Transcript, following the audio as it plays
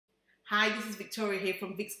Hi, this is Victoria here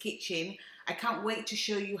from Vic's Kitchen. I can't wait to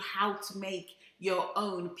show you how to make your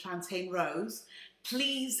own plantain rose.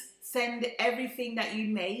 Please send everything that you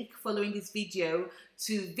make following this video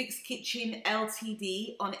to Vic's Kitchen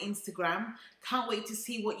Ltd on Instagram. Can't wait to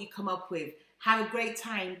see what you come up with. Have a great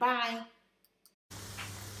time. Bye.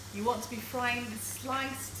 You want to be frying the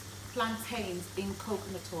sliced plantains in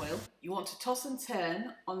coconut oil. You want to toss and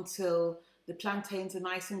turn until the plantains are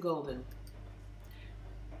nice and golden.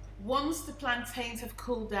 Once the plantains have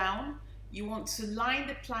cooled down, you want to line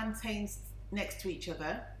the plantains next to each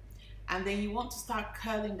other, and then you want to start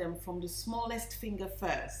curling them from the smallest finger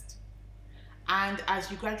first. And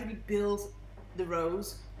as you gradually build the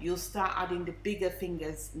rose, you'll start adding the bigger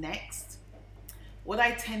fingers next. What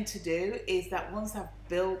I tend to do is that once I've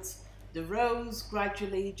built the rose,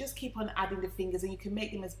 gradually just keep on adding the fingers, and you can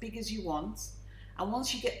make them as big as you want. And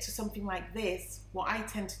once you get to something like this, what I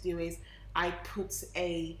tend to do is I put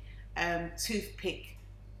a toothpick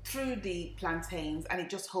through the plantains and it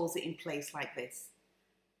just holds it in place like this.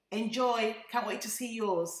 Enjoy, can't wait to see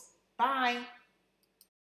yours. Bye.